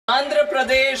Andhra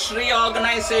Pradesh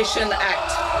Reorganization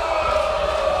Act.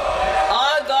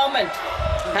 Our government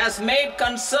has made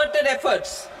concerted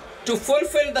efforts to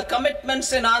fulfill the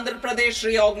commitments in Andhra Pradesh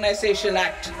Reorganization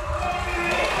Act.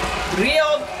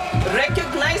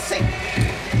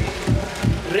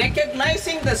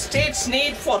 Recognizing the state's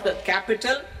need for the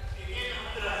capital,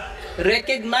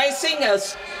 recognizing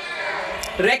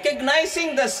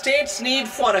the state's need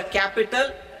for a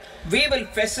capital, we will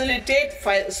facilitate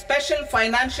special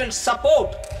financial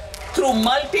support through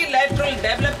multilateral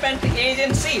development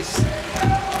agencies.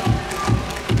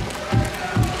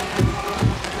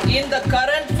 In the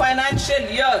current financial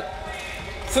year,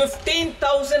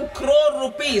 15,000 crore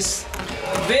rupees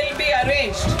will be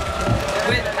arranged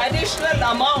with additional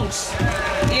amounts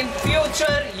in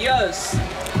future years.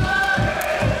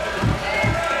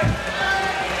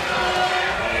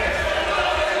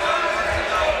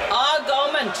 Our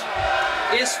government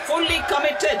is fully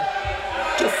committed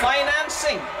to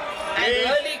financing and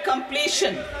early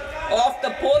completion of the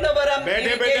Polavaram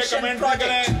irrigation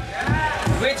project,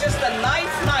 which is the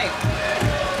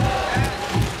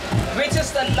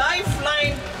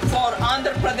lifeline for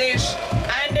Andhra Pradesh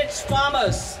and its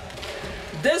farmers.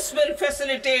 This will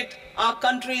facilitate our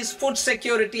country's food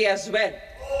security as well.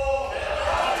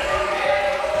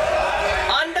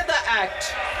 Under the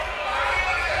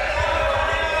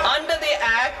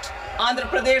Andhra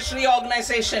Pradesh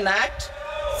Reorganization Act,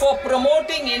 for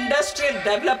promoting industrial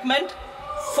development,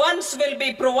 funds will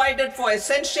be provided for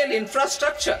essential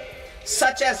infrastructure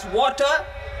such as water,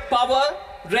 power,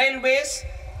 railways,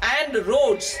 and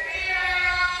roads.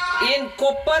 In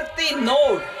Kopparthi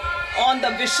node on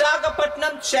the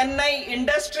Visakhapatnam-Chennai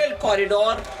Industrial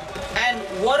Corridor and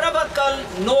Varavakal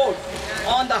node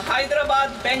on the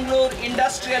Hyderabad-Bengaluru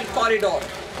Industrial Corridor.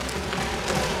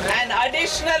 An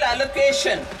additional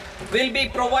allocation will be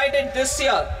provided this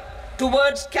year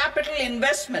towards capital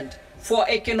investment for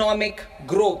economic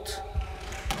growth.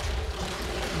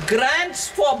 Grants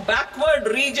for backward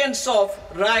regions of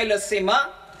Rayalaseema,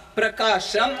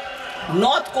 Prakasham,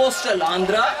 North Coastal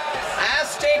Andhra, as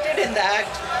stated in the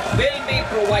Act, will be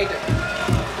provided.